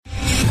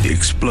The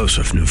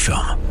explosive new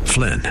film,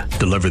 Flynn,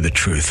 deliver the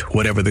truth,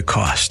 whatever the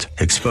cost,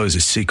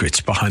 exposes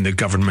secrets behind the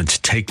government's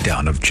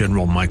takedown of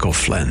General Michael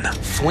Flynn.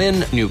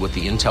 Flynn knew what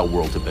the intel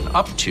world had been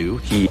up to.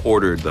 He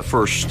ordered the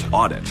first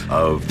audit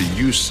of the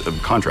use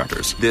of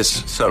contractors.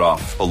 This set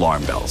off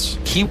alarm bells.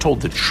 He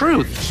told the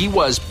truth. He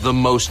was the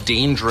most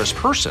dangerous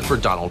person for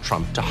Donald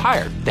Trump to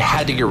hire. They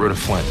had to get rid of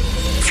Flynn.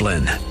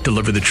 Flynn,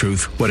 deliver the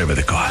truth, whatever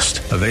the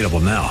cost. Available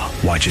now.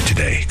 Watch it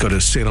today. Go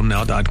to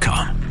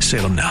salemnow.com.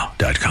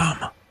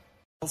 salemnow.com.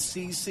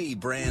 LCC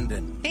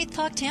Brandon. Faith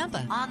Talk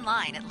Tampa.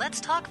 Online at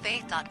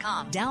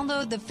letstalkfaith.com.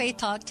 Download the Faith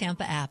Talk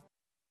Tampa app.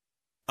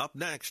 Up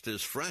next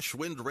is Fresh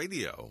Wind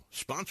Radio,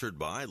 sponsored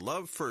by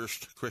Love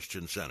First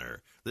Christian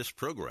Center. This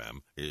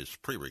program is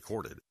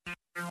pre-recorded.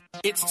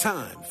 It's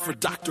time for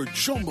Dr.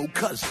 Jomo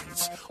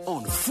Cousins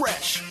on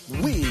Fresh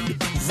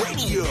Wind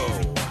Radio.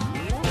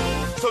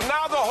 So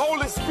now the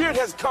Holy Spirit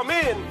has come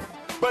in,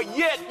 but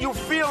yet you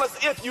feel as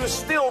if you're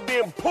still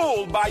being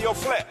pulled by your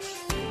flesh.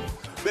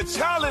 The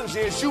challenge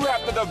is you have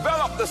to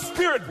develop the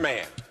spirit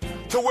man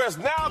to where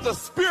now the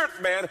spirit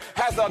man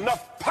has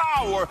enough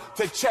power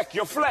to check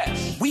your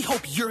flesh. We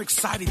hope you're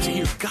excited to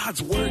hear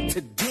God's word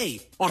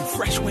today on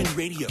Fresh Wind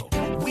Radio.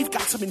 We've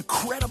got some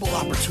incredible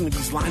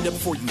opportunities lined up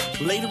for you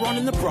later on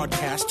in the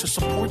broadcast to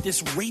support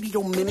this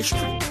radio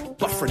ministry.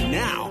 But for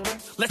now,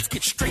 let's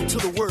get straight to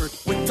the word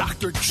with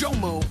Dr.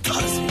 Jomo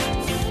Cousins.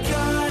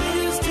 God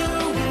is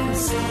doing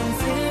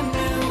something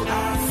new.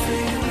 I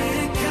feel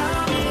it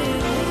coming.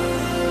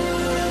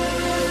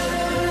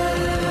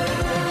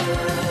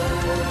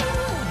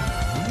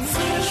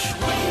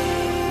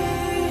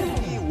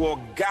 He will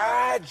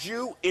guide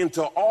you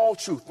into all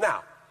truth.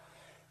 Now,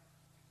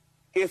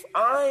 if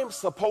I'm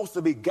supposed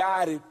to be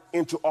guided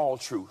into all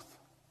truth,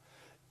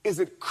 is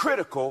it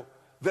critical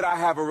that I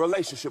have a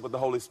relationship with the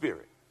Holy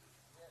Spirit?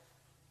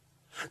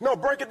 No,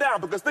 break it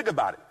down, because think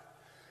about it.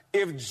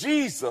 If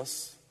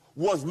Jesus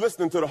was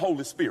listening to the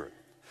Holy Spirit,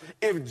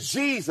 if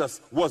Jesus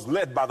was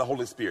led by the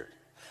Holy Spirit,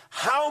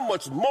 how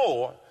much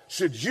more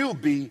should you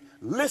be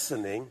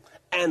listening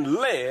and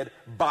led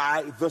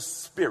by the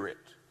Spirit?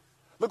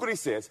 Look what he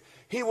says.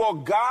 He will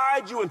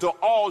guide you into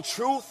all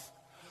truth,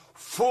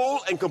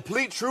 full and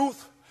complete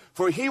truth,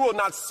 for he will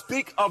not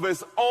speak of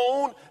his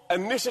own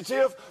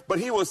initiative, but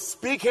he will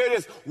speak, here it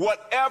is,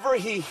 whatever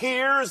he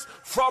hears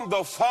from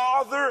the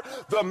Father,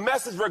 the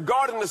message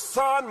regarding the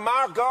Son,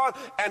 my God,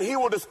 and he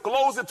will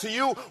disclose it to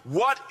you.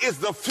 What is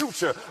the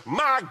future?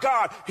 My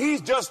God,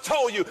 he's just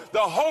told you the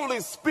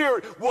Holy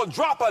Spirit will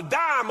drop a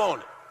dime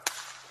on it.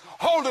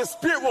 Holy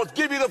Spirit will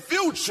give you the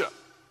future.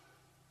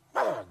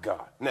 My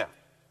God. Now,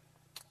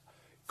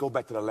 go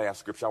back to the last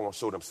scripture. I want to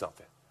show them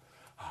something.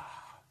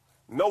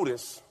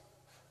 Notice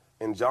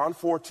in John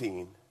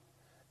 14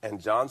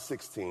 and John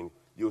 16,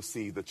 you'll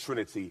see the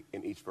Trinity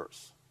in each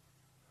verse.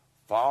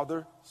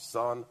 Father,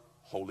 Son,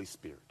 Holy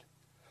Spirit.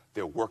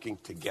 They're working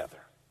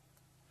together.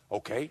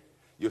 Okay?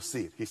 You'll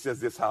see it. He says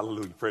this,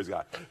 hallelujah, praise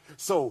God.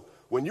 So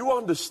when you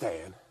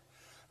understand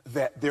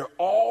that they're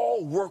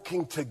all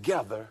working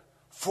together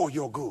for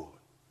your good.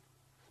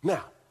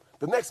 Now,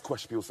 the next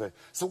question people say,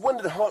 so when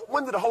did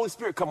the Holy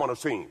Spirit come on the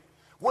scene?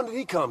 When did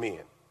he come in?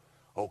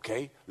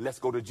 Okay, let's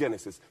go to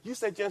Genesis. You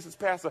said Genesis,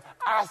 Pastor.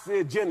 I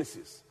said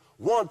Genesis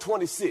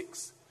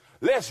 1:26.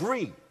 Let's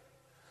read.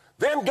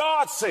 Then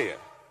God said,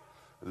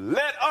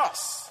 let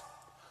us,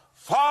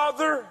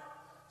 Father,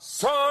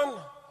 Son,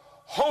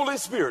 Holy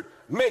Spirit,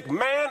 make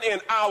man in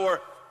our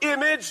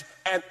image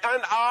and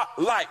in our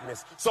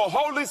likeness. So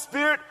Holy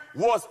Spirit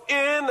was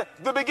in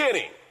the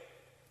beginning.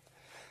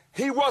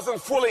 He wasn't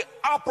fully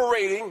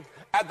operating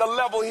at the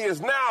level he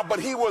is now, but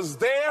he was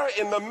there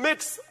in the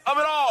midst of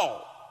it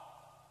all.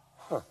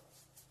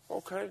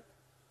 Okay.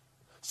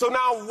 So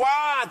now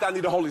why do I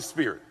need the Holy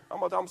Spirit? I'm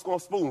just going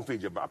to spoon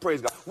feed you, but I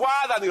praise God.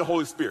 Why do I need the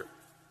Holy Spirit?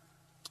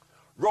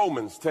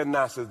 Romans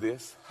 10:9 says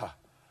this.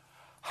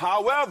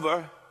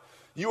 However,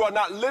 you are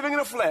not living in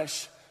the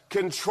flesh,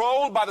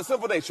 controlled by the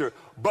sinful nature,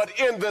 but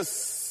in the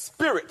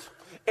Spirit.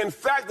 In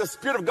fact, the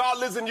Spirit of God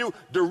lives in you,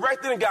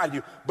 directing and guiding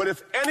you. But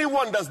if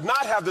anyone does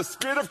not have the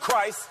Spirit of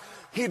Christ,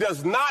 he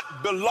does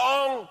not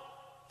belong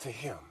to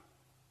him.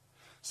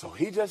 So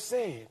he just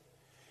said,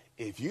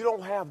 if you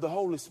don't have the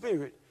Holy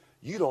Spirit,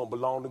 you don't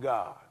belong to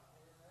God.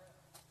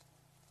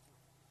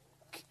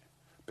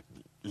 But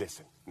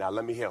listen, now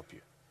let me help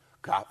you.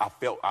 I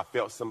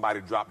felt somebody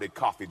drop their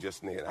coffee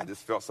just then. I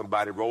just felt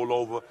somebody roll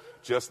over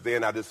just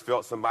then. I just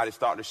felt somebody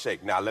start to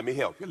shake. Now let me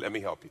help you. Let me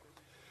help you.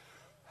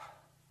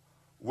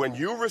 When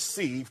you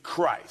receive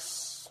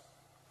Christ,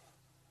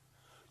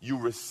 you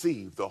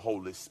receive the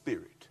Holy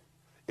Spirit.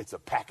 It's a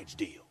package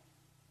deal.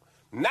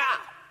 Now,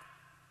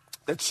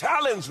 the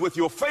challenge with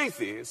your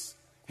faith is,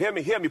 hear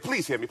me,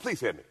 please hear me.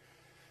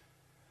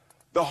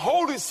 The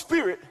Holy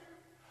Spirit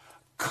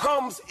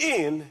comes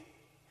in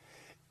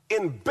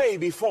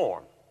baby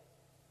form.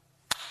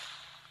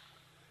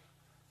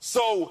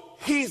 So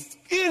he's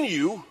in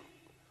you,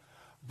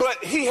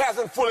 but he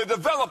hasn't fully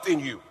developed in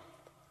you.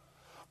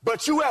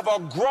 But you have a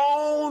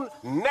grown,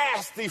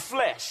 nasty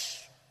flesh.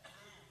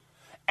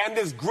 And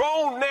this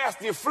grown,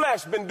 nasty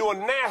flesh been doing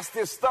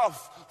nasty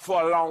stuff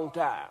for a long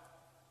time.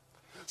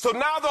 So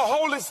now the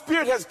Holy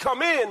Spirit has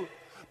come in,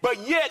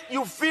 but yet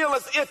you feel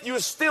as if you're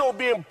still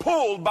being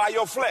pulled by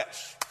your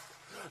flesh.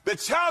 The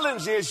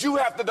challenge is you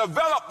have to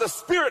develop the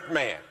spirit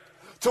man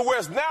to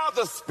where now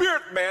the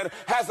spirit man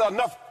has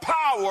enough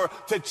power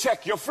to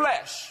check your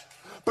flesh.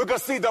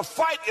 Because see, the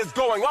fight is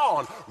going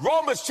on.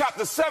 Romans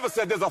chapter 7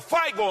 said there's a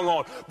fight going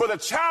on. But the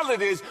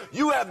challenge is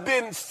you have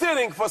been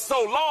sinning for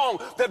so long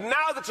that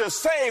now that you're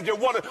saved, you're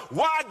wondering,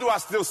 why do I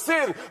still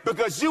sin?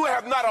 Because you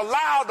have not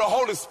allowed the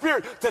Holy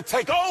Spirit to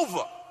take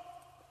over.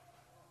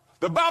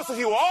 The Bible says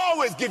he will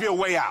always give you a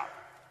way out.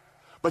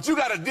 But you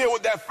got to deal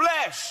with that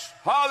flesh.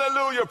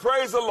 Hallelujah.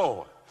 Praise the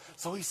Lord.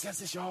 So he says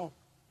this, y'all.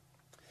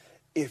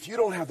 If you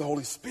don't have the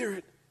Holy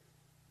Spirit,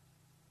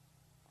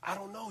 I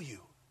don't know you.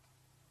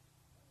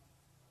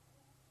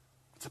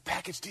 It's a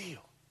package deal.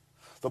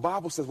 The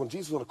Bible says when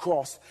Jesus was on the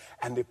cross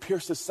and they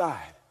pierced his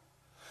side,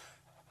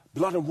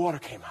 blood and water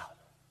came out.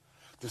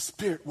 The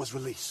Spirit was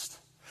released.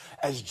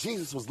 As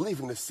Jesus was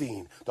leaving the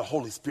scene, the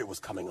Holy Spirit was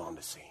coming on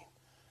the scene.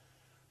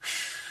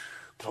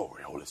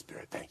 Glory, Holy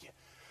Spirit, thank you.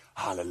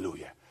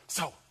 Hallelujah.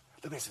 So,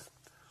 look at this.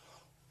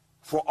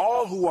 For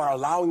all who are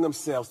allowing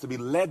themselves to be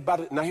led by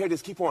the, now hear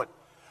this key point,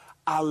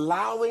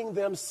 allowing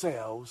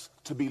themselves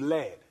to be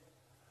led.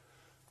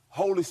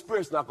 Holy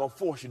Spirit's not going to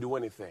force you to do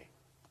anything.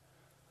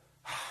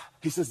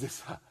 He says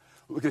this,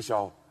 look at this,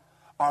 y'all,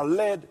 are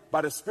led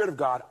by the Spirit of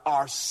God,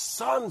 are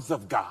sons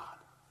of God.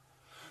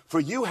 For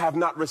you have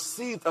not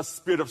received a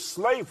spirit of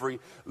slavery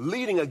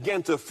leading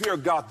again to fear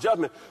of God's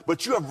judgment,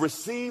 but you have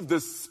received the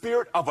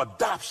spirit of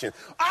adoption.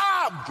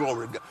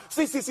 Glory to God.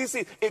 See,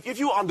 if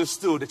you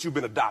understood that you've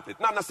been adopted.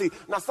 Now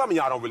some of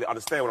y'all don't really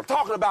understand what I'm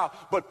talking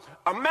about, but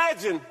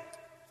imagine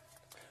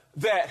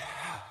that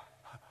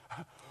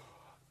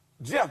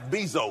Jeff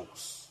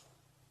Bezos,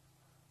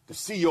 the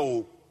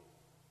CEO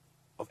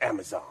of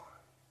Amazon,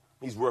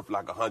 he's worth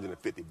like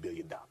 $150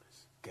 billion,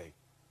 okay?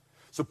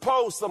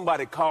 Suppose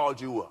somebody called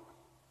you up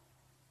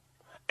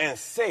and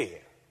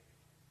said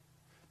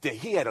that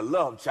he had a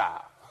love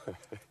child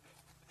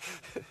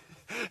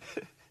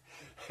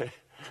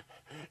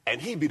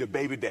and he'd be the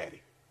baby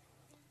daddy.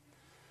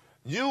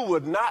 You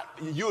would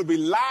be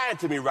lying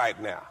to me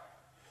right now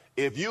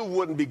if you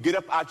wouldn't be get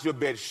up out your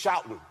bed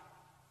shouting,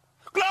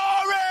 glory,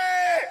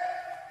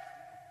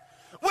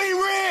 we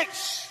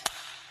rich.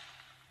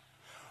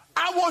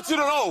 I want you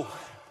to know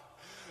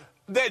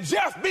that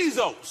Jeff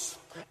Bezos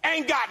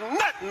ain't got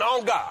nothing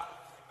on God.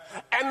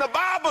 And the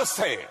Bible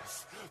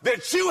says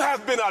that you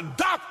have been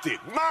adopted.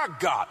 My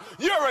God,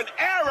 you're an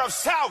heir of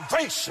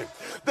salvation.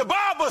 The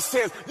Bible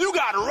says you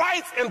got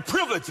rights and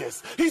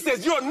privileges. He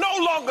says you're no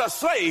longer a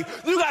slave.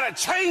 You got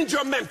to change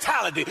your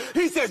mentality.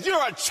 He says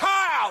you're a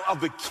child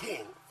of the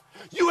King.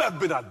 You have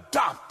been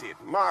adopted.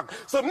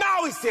 So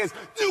now he says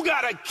you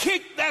got to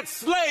kick that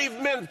slave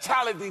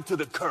mentality to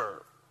the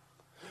curb.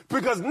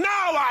 Because now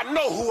I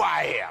know who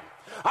I am.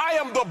 I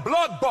am the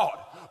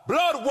blood-bought,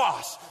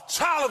 blood-washed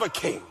child of a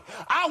king.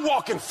 I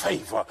walk in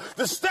favor.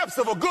 The steps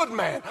of a good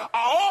man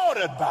are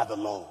ordered by the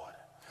Lord.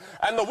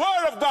 And the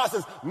word of God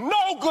says,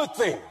 no good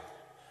thing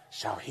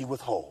shall he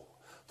withhold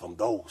from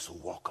those who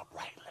walk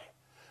uprightly.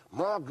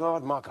 My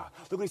God, my God.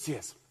 Look what he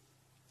says.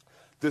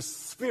 The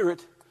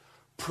Spirit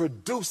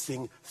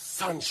producing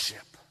sonship.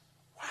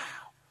 Wow.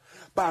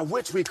 By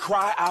which we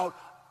cry out,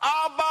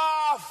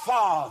 Abba,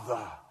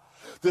 Father.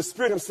 The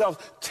Spirit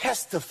himself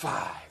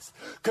testifies,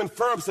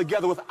 confirms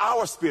together with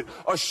our spirit,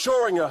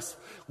 assuring us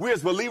we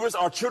as believers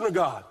are children of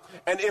God.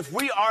 And if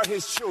we are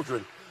his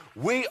children,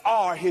 we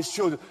are his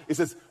children. It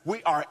says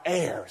we are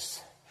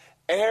heirs,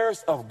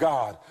 heirs of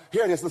God.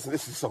 Here it is. Listen,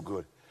 this is so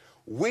good.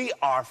 We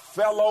are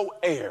fellow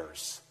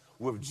heirs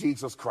with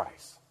Jesus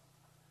Christ.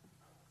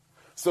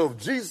 So if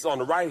Jesus is on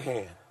the right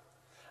hand,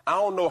 I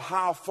don't know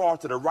how far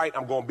to the right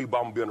I'm going to be, but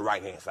I'm going to be on the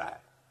right hand side.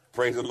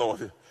 Praise the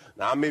Lord.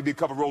 Now, I may be a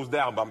couple rows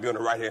down, but I'm on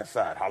the right-hand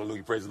side.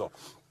 Hallelujah. Praise the Lord.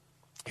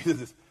 He says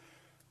this,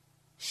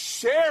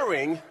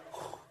 sharing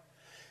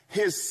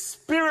his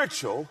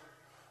spiritual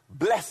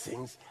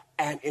blessings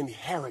and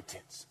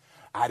inheritance.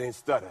 I didn't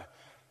stutter.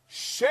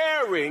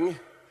 Sharing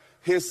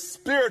his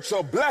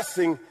spiritual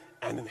blessing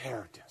and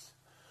inheritance.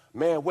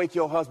 Man, wake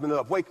your husband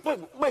up. Wake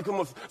him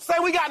up. Say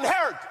we got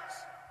inheritance.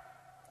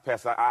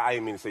 Pastor, I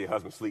didn't mean to say your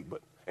husband sleep,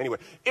 but anyway.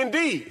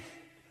 Indeed,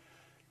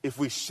 if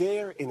we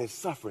share in his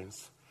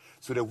sufferings,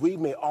 so that we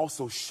may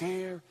also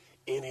share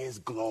in his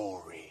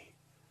glory.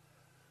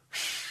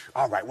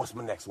 All right, what's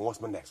my next one?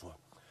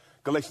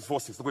 Galatians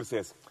 4:6, look what it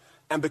says.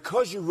 And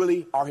because you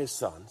really are his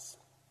sons,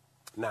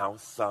 now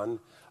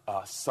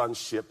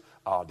sonship,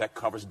 that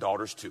covers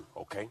daughters too,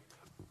 okay?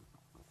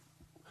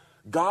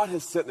 God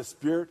has sent the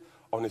Spirit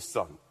on his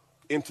Son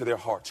into their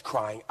hearts,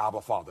 crying,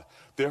 Abba, Father.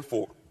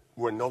 Therefore,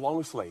 we're no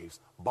longer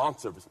slaves,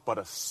 bondservants, but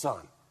a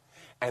son.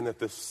 And that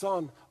the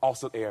Son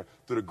also heir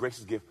through the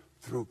gracious gift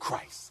through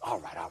Christ. All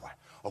right.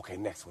 Okay,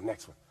 next one.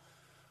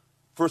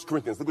 1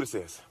 Corinthians, look what it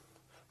says.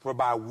 For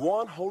by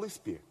one Holy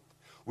Spirit,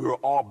 We were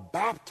all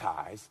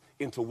baptized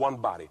into one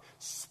body,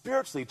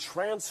 spiritually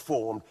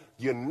transformed,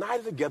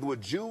 united together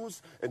with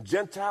Jews and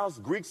Gentiles,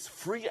 Greeks,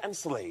 free and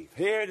slave.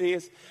 Here it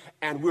is.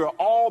 And we're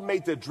all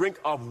made to drink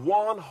of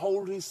one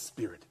Holy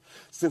Spirit,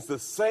 since the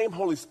same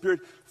Holy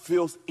Spirit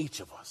fills each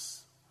of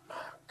us. My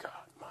God,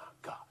 my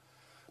God.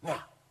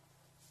 Now,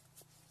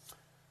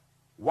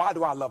 why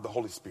do I love the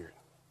Holy Spirit?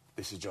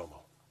 This is Jomo.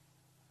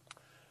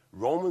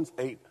 Romans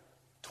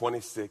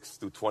 8:26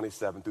 through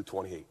 27 through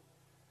 28.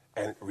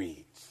 And it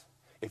reads,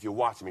 if you're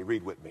watching me,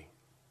 read with me.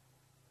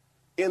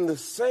 In the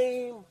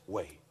same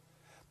way,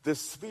 the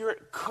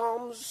Spirit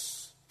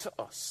comes to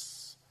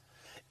us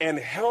and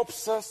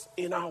helps us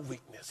in our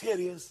weakness. Here it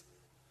is.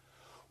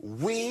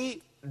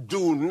 We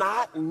do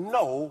not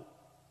know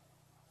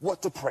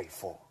what to pray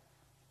for.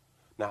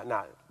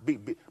 Now,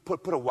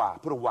 put a Y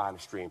in the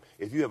stream.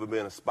 If you ever been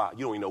in a spot,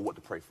 you don't even know what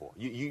to pray for.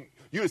 You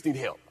just need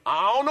help.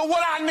 I don't know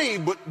what I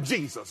need, but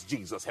Jesus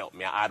help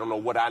me. I don't know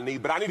what I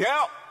need, but I need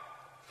help.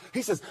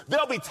 He says,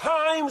 there'll be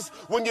times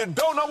when you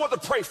don't know what to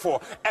pray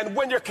for. And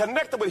when you're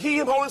connected with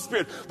Him, Holy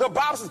Spirit, the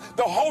Bible says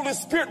the Holy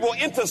Spirit will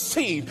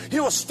intercede. He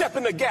will step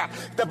in the gap.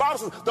 The Bible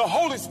says the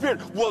Holy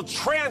Spirit will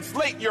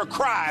translate your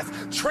cries,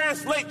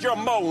 translate your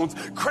moans,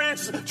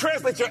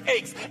 translate your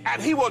aches,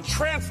 and He will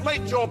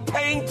translate your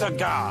pain to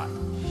God.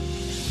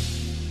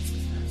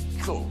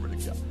 Glory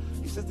to God.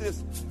 He says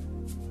this.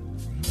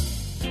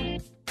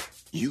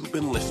 You've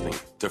been listening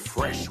to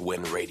Fresh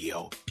Wind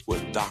Radio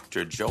with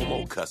Dr.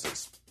 Jomo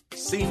Cousins,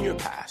 Senior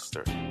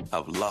Pastor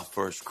of Love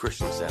First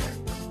Christian Center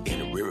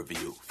in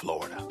Riverview,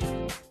 Florida.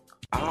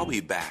 I'll be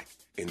back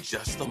in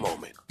just a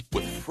moment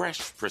with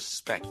fresh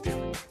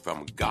perspective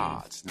from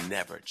God's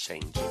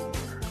never-changing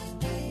word.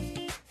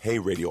 Hey,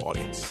 radio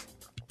audience.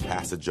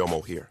 Pastor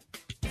Jomo here.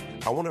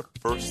 I want to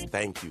first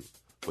thank you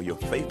for your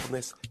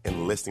faithfulness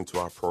in listening to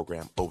our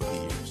program over the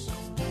years.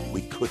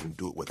 We couldn't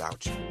do it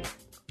without you.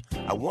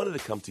 I wanted to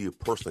come to you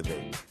personally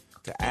today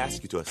to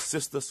ask you to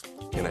assist us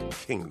in a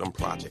kingdom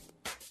project.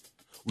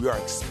 We are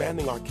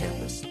expanding our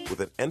campus with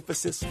an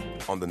emphasis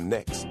on the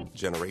next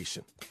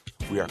generation.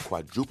 We are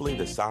quadrupling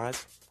the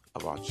size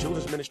of our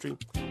children's ministry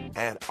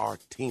and our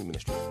teen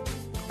ministry.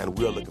 And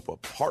we are looking for a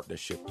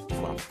partnership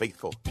from our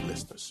faithful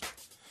listeners.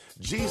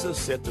 Jesus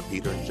said to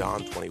Peter in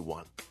John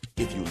 21,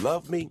 if you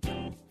love me,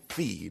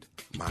 feed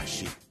my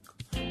sheep.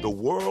 The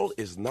world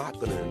is not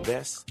going to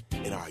invest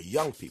in our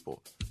young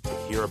people to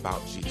hear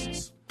about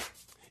Jesus.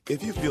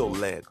 If you feel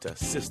led to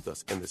assist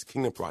us in this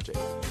kingdom project,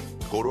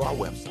 go to our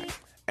website,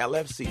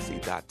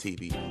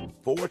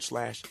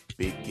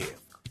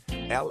 lfcc.tv/big-give.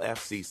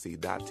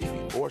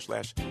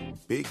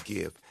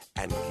 lfcc.tv/big-give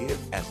and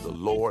give as the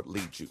Lord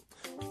leads you.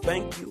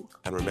 Thank you,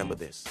 and remember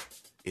this.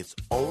 It's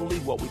only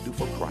what we do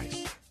for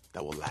Christ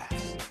that will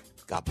last.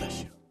 God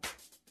bless you.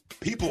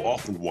 People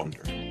often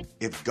wonder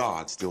if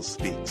God still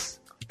speaks,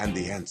 and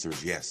the answer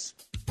is yes.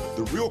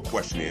 The real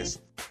question is,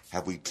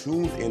 have we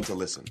tuned in to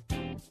listen?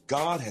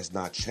 God has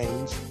not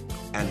changed,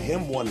 and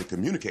Him wanting to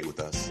communicate with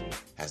us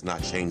has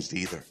not changed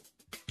either.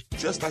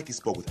 Just like He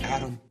spoke with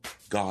Adam,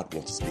 God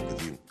wants to speak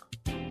with you.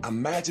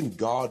 Imagine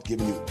God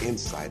giving you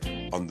insight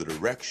on the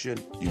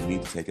direction you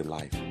need to take in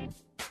life.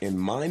 In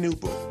my new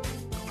book,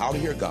 How to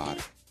Hear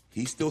God,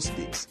 He Still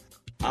Speaks,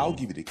 I'll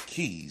give you the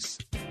keys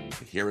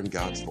to hearing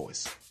God's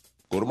voice.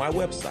 Go to my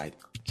website,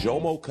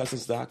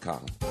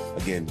 JomoCousins.com.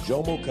 Again,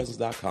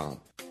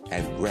 JomoCousins.com,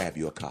 and grab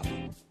your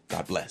copy.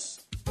 God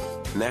bless.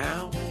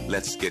 Now,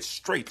 let's get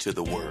straight to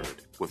the word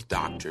with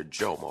Dr.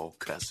 Jomo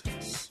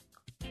Cousins.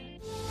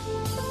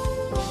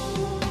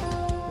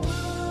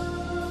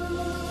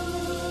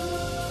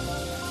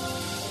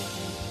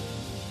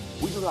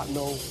 We do not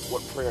know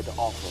what prayer to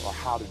offer or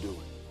how to do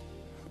it,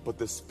 but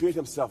the Spirit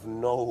Himself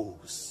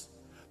knows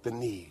the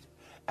need.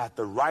 At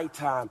the right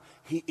time,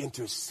 He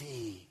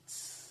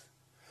intercedes,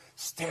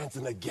 stands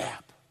in the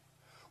gap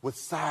with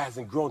sighs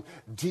and groans,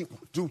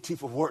 too deep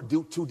for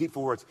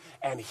words.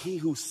 And He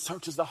who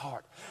searches the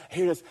heart,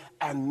 hears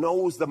and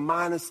knows the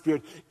mind and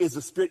spirit is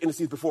the Spirit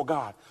intercedes before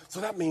God.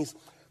 So that means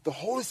the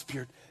Holy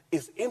Spirit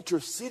is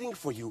interceding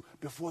for you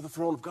before the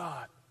throne of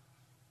God.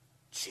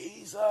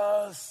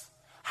 Jesus,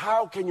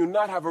 how can you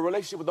not have a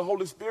relationship with the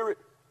Holy Spirit?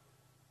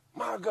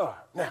 My God.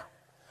 Now,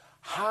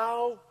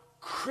 how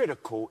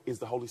critical is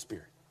the Holy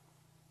Spirit?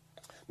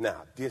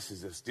 Now, this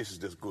is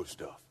just good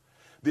stuff.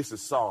 This is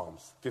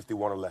Psalms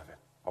 51:11.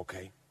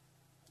 Okay?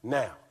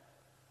 Now,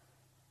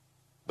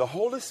 the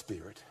Holy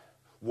Spirit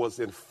was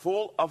in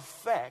full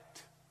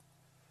effect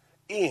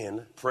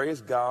in,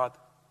 praise God,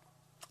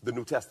 the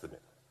New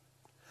Testament.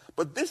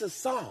 But this is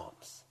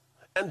Psalms,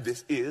 and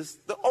this is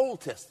the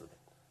Old Testament.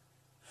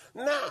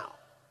 Now,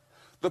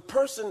 the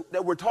person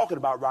that we're talking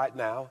about right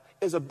now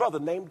is a brother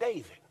named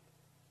David.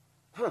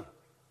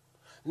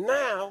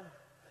 Now,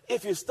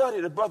 if you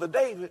study the brother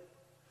David,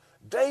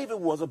 David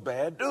was a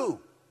bad dude.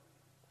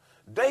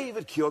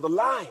 David killed a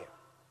lion.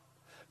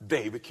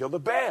 David killed a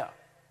bear.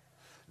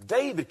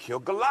 David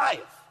killed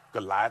Goliath.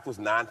 Goliath was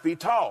 9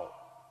 feet tall.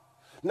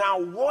 Now,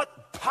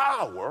 what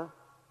power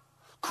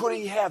could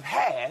he have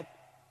had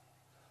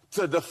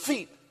to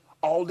defeat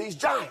all these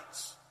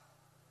giants?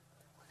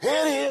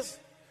 Here it is.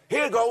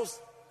 Here it goes.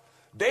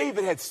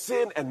 David had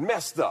sinned and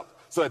messed up.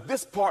 So at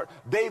this part,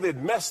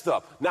 David messed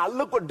up. Now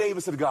look what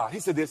David said to God. He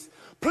said this,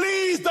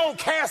 please don't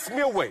cast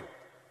me away.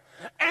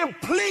 And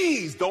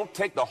please don't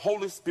take the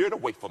Holy Spirit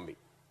away from me.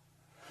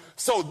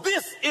 So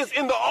this is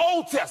in the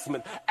Old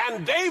Testament.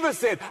 And David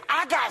said,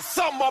 I got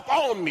something up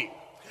on me.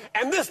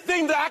 And this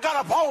thing that I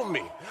got up on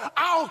me,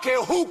 I don't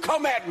care who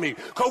come at me.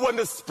 Because when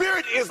the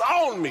Spirit is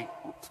on me,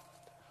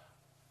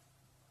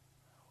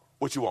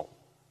 what you want?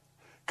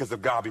 Because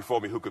if God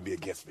before me, who could be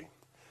against me?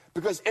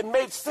 Because it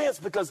made sense,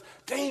 because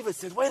David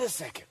said, wait a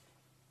second.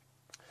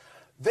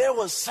 There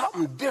was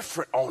something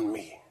different on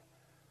me.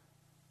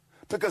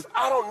 Because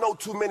I don't know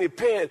too many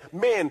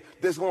men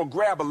that's going to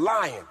grab a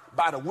lion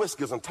by the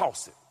whiskers and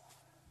toss it.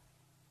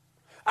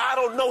 I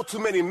don't know too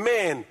many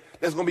men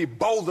that's going to be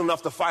bold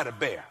enough to fight a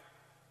bear.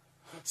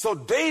 So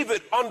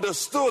David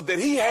understood that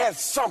he had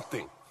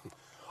something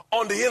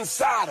on the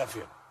inside of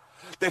him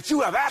that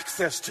you have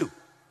access to.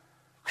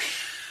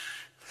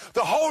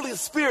 The Holy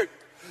Spirit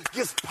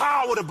gives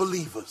power to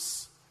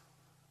believers,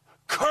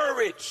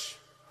 courage,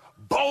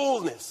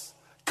 boldness,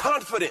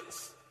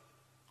 confidence.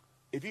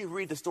 If you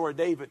read the story of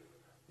David,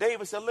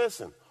 David said,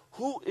 listen,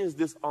 who is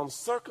this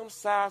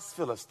uncircumcised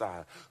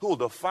Philistine who will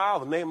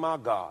defile the name of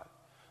my God?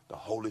 The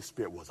Holy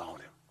Spirit was on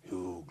him.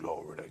 Ooh,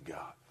 glory to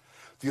God.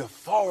 The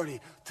authority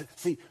to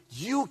see,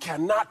 you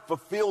cannot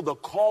fulfill the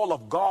call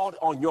of God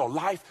on your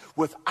life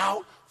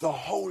without the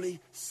Holy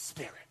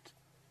Spirit.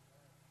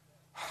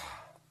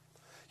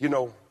 You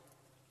know,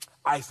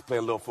 I used to play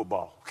a little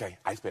football, okay?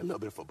 I used to play a little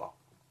bit of football.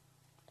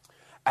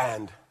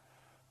 And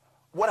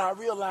what I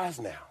realize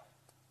now,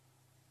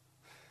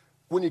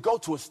 when you go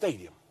to a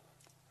stadium,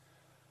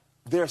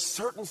 there are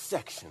certain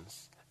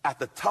sections at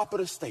the top of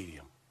the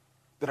stadium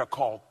that are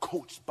called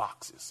coach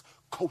boxes,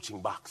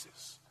 coaching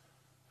boxes.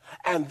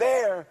 And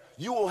there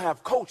you will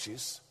have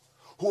coaches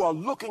who are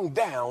looking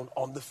down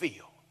on the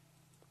field.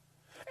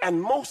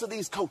 And most of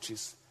these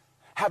coaches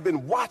have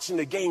been watching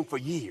the game for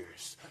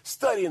years,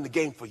 studying the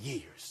game for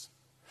years.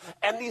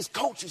 And these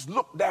coaches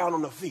look down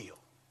on the field,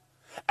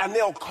 and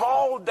they'll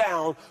call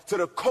down to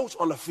the coach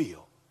on the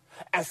field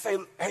and say,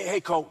 hey,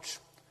 coach,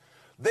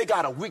 they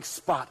got a weak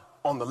spot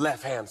on the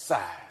left-hand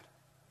side.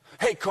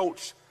 Hey,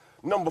 coach,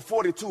 number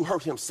 42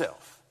 hurt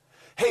himself.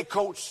 Hey,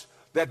 coach,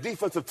 that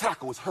defensive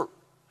tackle is hurt.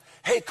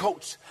 Hey,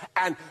 coach,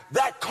 and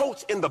that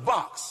coach in the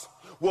box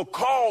will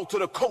call to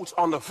the coach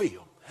on the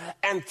field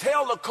and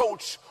tell the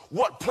coach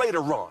what play to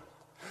run.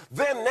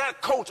 Then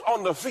that coach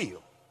on the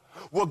field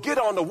will get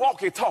on the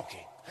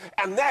walkie-talkie,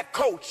 and that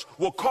coach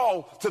will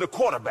call to the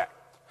quarterback.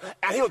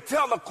 And he'll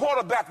tell the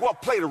quarterback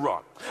what play to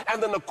run.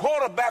 And then the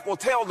quarterback will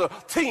tell the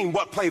team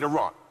what play to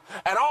run.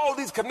 And all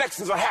these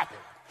connections are happening.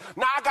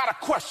 Now, I got a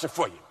question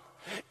for you.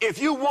 If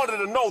you wanted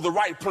to know the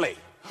right play,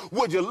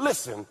 would you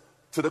listen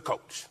to the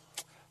coach?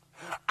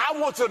 I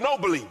want you to know,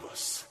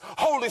 believers,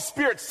 Holy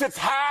Spirit sits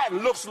high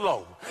and looks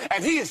low,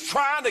 and he is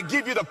trying to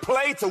give you the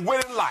play to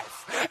win in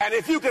life. And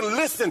if you can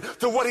listen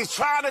to what he's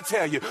trying to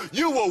tell you,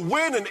 you will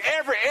win in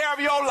every area of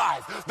your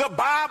life. The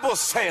Bible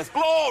says,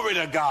 glory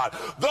to God,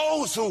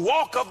 those who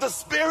walk of the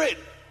Spirit.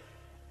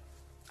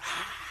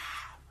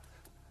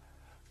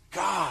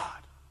 God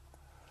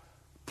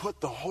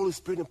put the Holy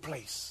Spirit in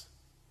place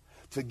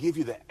to give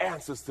you the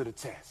answers to the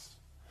test.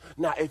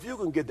 Now, if you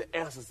can get the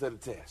answers to the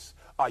test,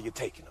 are you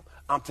taking them?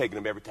 I'm taking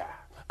them every time.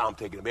 I'm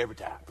taking them every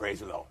time. Praise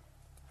the Lord.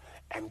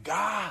 And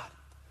God,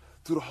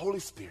 through the Holy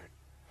Spirit,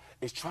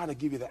 is trying to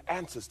give you the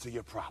answers to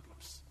your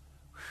problems.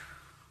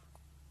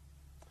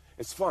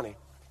 It's funny.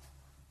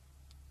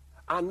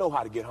 I know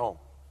how to get home.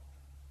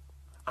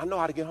 I know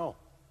how to get home.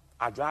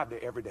 I drive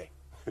there every day.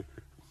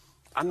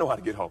 I know how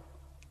to get home.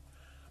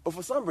 But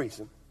for some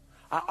reason,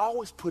 I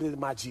always put it in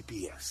my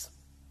GPS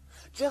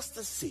just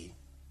to see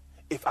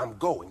if I'm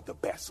going the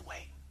best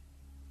way.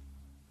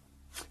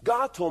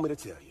 God told me to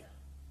tell you,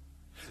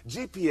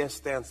 GPS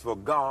stands for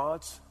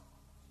God's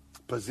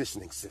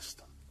positioning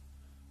system.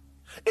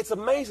 It's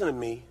amazing to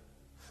me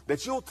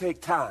that you'll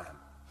take time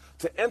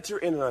to enter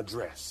in an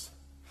address,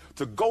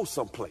 to go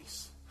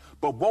someplace,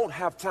 but won't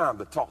have time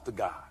to talk to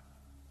God.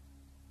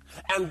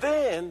 And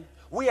then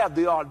we have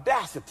the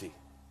audacity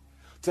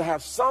to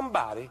have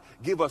somebody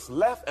give us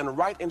left and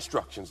right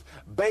instructions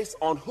based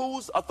on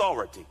whose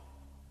authority?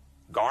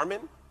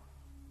 Garmin?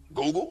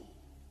 Google?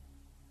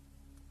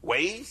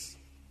 Waze?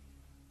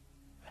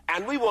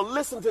 And we will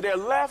listen to their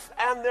left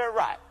and their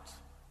right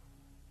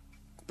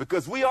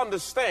because we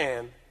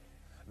understand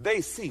they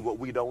see what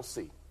we don't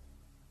see.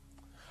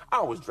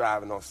 I was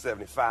driving on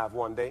 75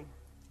 one day,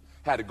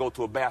 had to go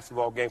to a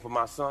basketball game for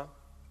my son,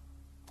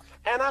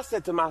 and I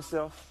said to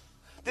myself,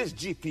 this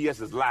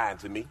GPS is lying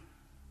to me.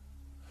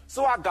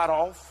 So I got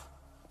off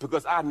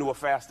because I knew a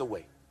faster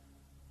way.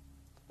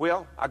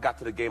 Well, I got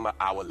to the game an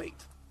hour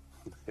late.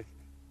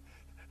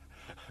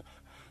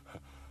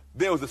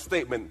 There was a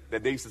statement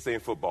that they used to say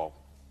in football.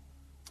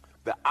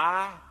 The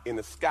eye in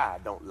the sky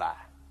don't lie.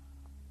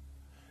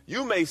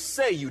 You may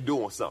say you're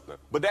doing something,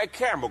 but that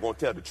camera gonna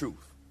tell the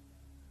truth.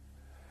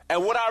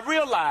 And what I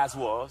realized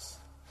was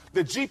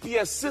the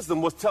GPS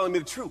system was telling me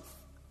the truth.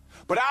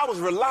 But I was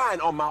relying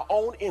on my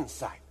own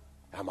insight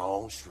and my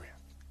own strength.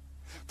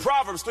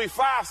 Proverbs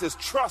 3:5 says,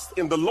 trust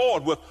in the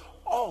Lord with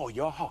all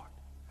your heart.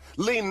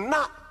 Lean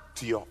not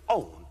to your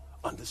own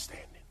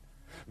understanding.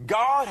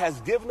 God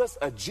has given us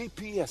a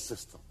GPS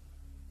system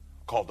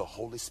called the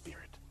Holy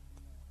Spirit.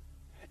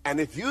 And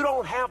if you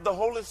don't have the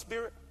Holy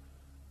Spirit,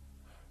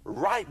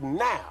 right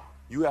now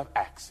you have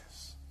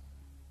access.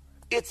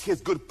 It's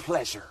his good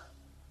pleasure.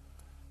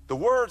 The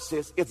word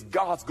says it's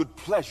God's good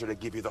pleasure to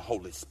give you the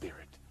Holy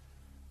Spirit.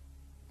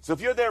 So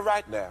if you're there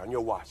right now and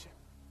you're watching,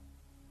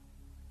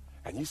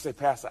 and you say,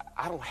 Pastor,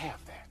 I don't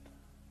have that.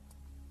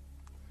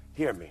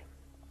 Hear me.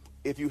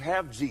 If you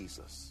have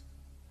Jesus,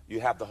 you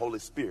have the Holy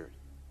Spirit.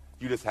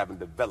 You just haven't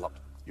developed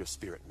your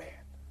spirit man.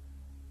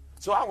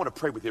 So I want to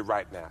pray with you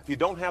right now. If you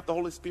don't have the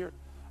Holy Spirit,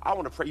 I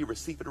want to pray you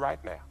receive it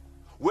right now.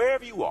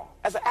 Wherever you are,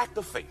 as an act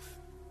of faith,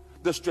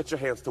 just stretch your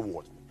hands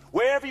towards me.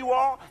 Wherever you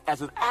are,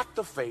 as an act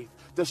of faith,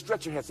 just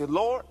stretch your hands and say,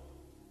 Lord,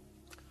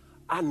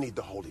 I need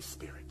the Holy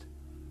Spirit.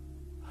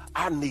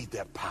 I need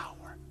that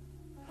power.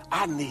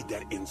 I need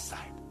that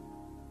insight.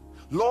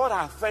 Lord,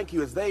 I thank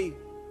you as they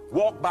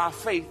walk by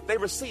faith, they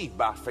receive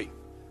by faith.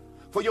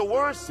 For your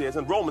word says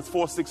in Romans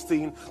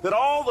 4:16 that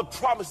all the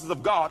promises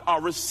of God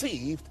are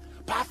received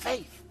by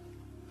faith.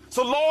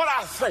 So Lord,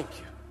 I thank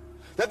you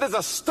that there's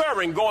a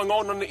stirring going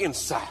on the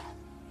inside.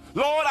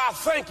 Lord, I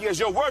thank you as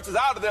your word says,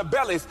 out of their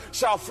bellies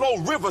shall flow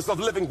rivers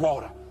of living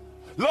water.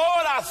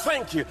 Lord, I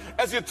thank you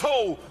as you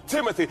told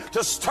Timothy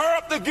to stir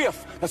up the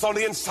gift that's on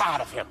the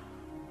inside of him.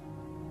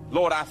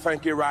 Lord, I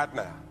thank you right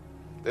now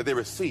that they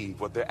receive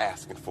what they're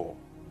asking for,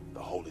 the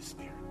Holy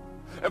Spirit.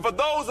 And for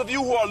those of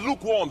you who are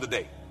lukewarm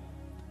today,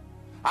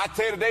 I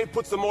tell you today,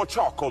 put some more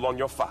charcoal on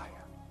your fire.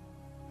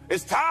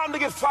 It's time to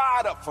get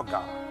fired up for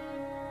God.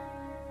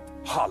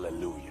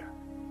 Hallelujah.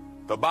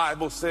 The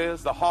Bible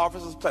says the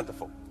harvest is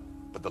plentiful,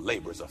 but the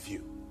laborers are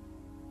few.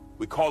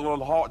 We call on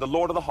the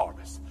Lord of the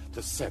harvest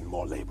to send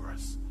more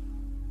laborers.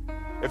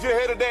 If you're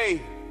here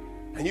today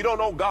and you don't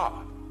know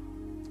God,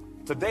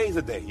 today's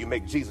the day you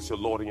make Jesus your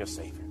Lord and your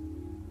Savior.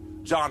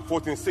 John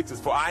 14:6 says,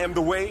 for I am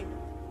the way,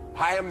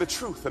 I am the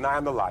truth, and I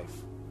am the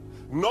life.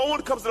 No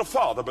one comes to the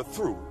Father but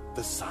through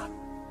the Son.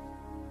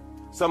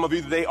 Some of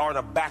you today are in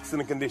a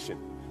backslidden condition.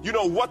 You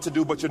know what to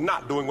do, but you're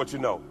not doing what you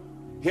know.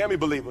 Hear me,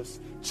 believers.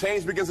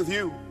 Change begins with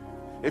you.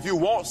 If you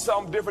want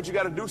something different, you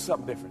got to do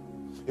something different.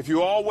 If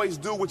you always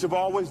do what you've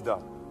always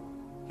done,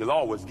 you'll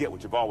always get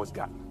what you've always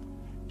gotten.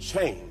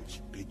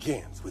 Change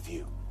begins with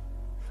you.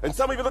 And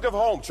some of you looking for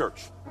home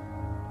church.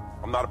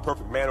 I'm not a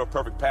perfect man or a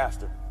perfect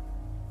pastor,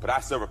 but I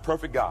serve a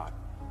perfect God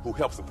who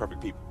helps imperfect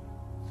people.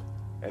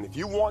 And if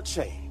you want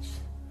change,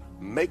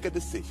 make a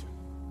decision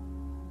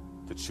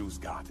to choose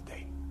God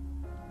today.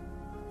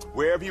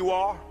 Wherever you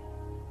are,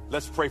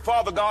 let's pray.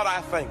 Father God,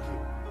 I thank you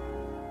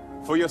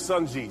for your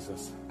son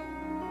Jesus,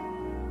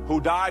 who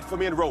died for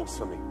me and rose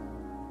for me,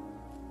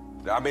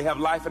 that I may have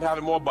life and have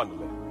it more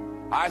abundantly.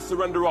 I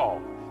surrender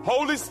all.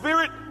 Holy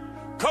Spirit,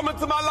 come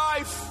into my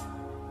life.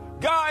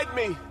 Guide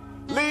me,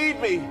 lead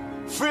me,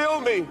 fill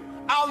me.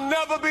 I'll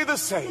never be the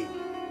same.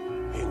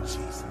 In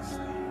Jesus'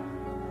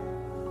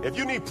 name. If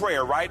you need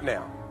prayer right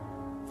now,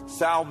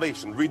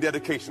 salvation,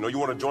 rededication, or you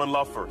want to join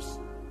Love First,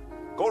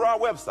 go to our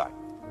website,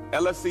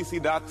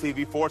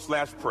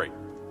 lfcc.tv/pray.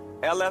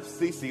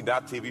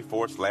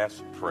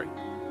 lfcc.tv/pray.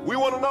 We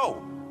want to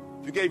know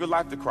if you gave your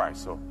life to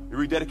Christ or you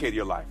rededicated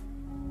your life,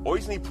 or you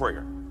just need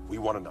prayer. We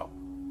want to know.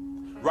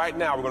 Right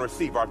now, we're going to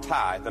receive our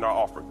tithe and our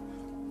offering.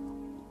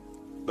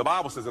 The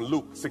Bible says in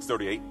Luke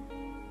 6:38,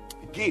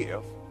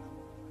 give,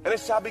 and it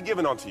shall be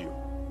given unto you.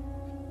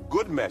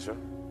 Good measure,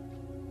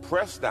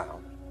 pressed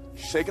down,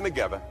 shaken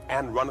together,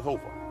 and runneth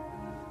over.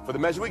 For the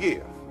measure we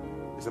give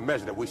is a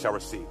measure that we shall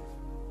receive.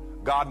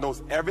 God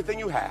knows everything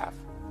you have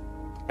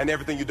and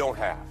everything you don't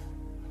have.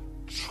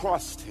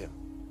 Trust him.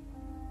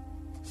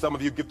 Some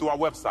of you give through our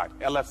website,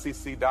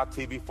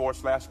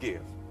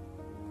 lfcc.tv/give.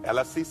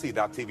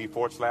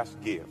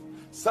 lfcc.tv/give.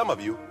 Some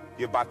of you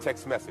give by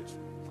text message.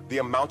 The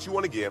amount you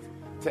want to give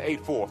to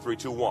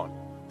 84321.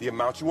 The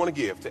amount you want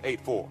to give to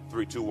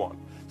 84321.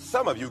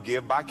 Some of you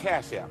give by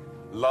Cash App,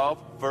 Love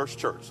First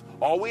Church.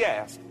 All we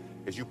ask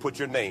is you put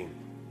your name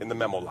in the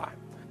memo line.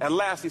 And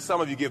lastly,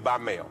 some of you give by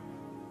mail.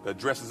 The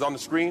address is on the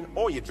screen,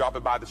 or you drop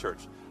it by the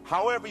church.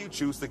 However you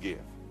choose to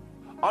give.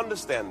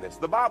 Understand this.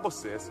 The Bible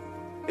says,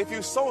 if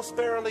you sow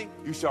sparingly,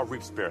 you shall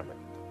reap sparingly.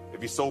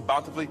 If you sow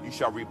bountifully, you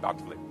shall reap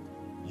bountifully.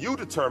 You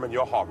determine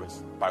your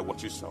harvest by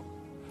what you sow.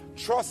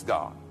 Trust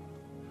God.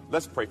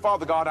 Let's pray.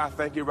 Father God, I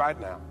thank you right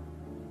now,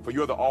 for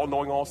you're the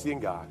all-knowing, all-seeing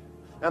God.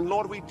 And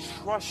Lord, we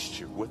trust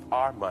you with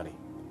our money.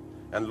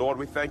 And Lord,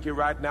 we thank you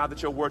right now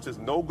that your word says,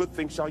 no good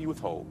thing shall you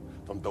withhold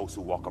from those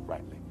who walk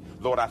uprightly.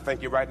 Lord, I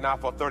thank you right now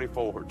for a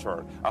 30-fold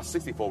return, a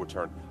 60-fold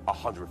return, a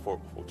 100-fold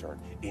return.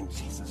 In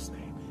Jesus'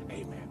 name,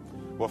 amen.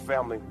 Well,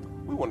 family,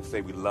 we want to say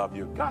we love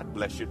you. God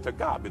bless you. To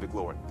God be the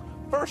glory.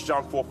 1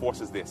 John 4:4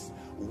 says this,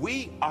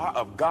 we are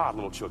of God,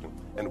 little children,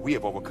 and we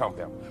have overcome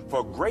them.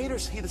 For greater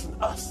is he that's in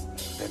us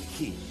than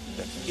he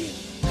that's in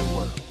the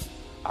world.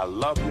 I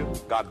love you.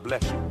 God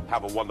bless you.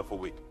 Have a wonderful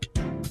week.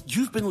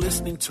 You've been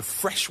listening to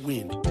Fresh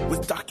Wind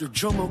with Dr.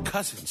 Jomo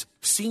Cousins,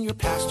 Senior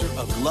Pastor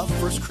of Love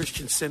First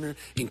Christian Center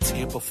in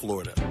Tampa,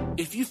 Florida.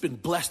 If you've been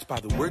blessed by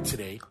the word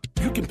today,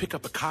 you can pick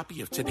up a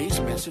copy of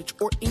today's message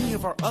or any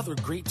of our other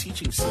great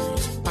teaching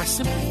series by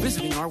simply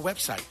visiting our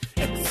website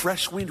at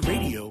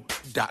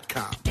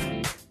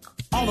freshwindradio.com.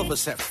 All of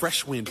us at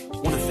Fresh Wind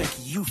want to thank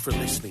you for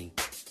listening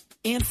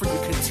and for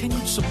your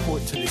continued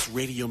support to this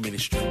radio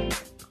ministry.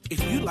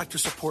 If you'd like to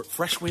support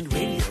Fresh Wind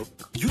Radio,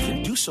 you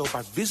can do so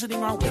by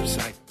visiting our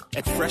website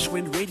at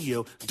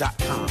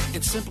freshwindradio.com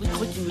and simply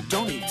clicking the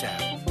Donate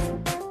tab.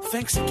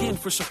 Thanks again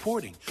for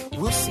supporting.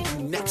 We'll see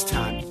you next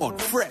time on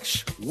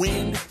Fresh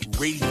Wind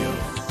Radio.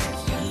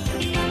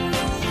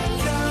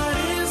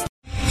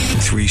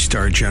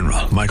 3-star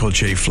General Michael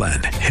J.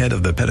 Flynn, head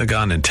of the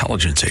Pentagon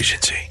Intelligence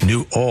Agency,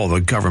 knew all the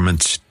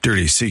government's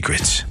dirty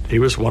secrets. He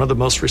was one of the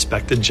most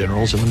respected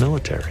generals in the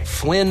military.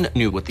 Flynn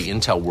knew what the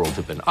intel world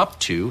had been up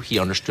to. He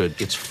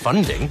understood its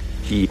funding.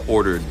 He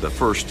ordered the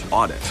first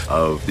audit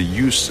of the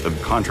use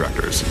of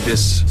contractors.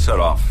 This set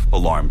off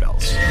alarm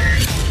bells.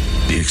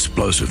 The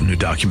explosive new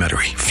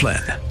documentary,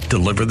 Flynn,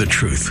 Deliver the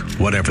Truth,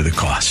 Whatever the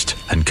Cost,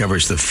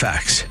 uncovers the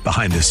facts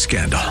behind this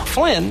scandal.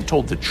 Flynn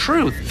told the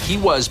truth. He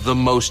was the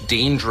most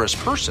dangerous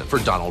person for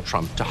Donald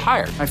Trump to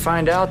hire. I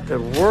find out the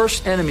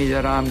worst enemy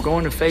that I'm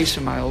going to face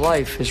in my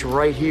life is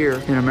right here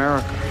in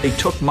America. They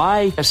took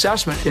my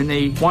assessment and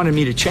they wanted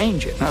me to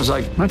change it. And I was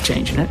like, I'm not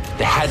changing it.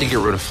 They had to get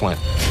rid of Flynn.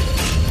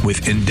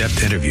 With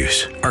in-depth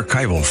interviews,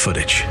 archival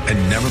footage,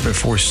 and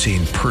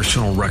never-before-seen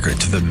personal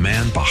records of the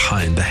man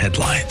behind the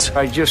headlines.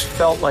 I just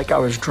felt like I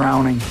was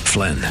drowning.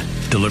 Flynn,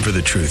 Deliver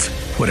the Truth,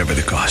 Whatever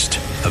the Cost.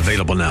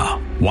 Available now.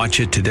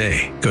 Watch it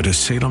today. Go to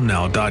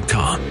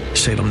salemnow.com.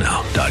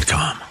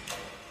 salemnow.com.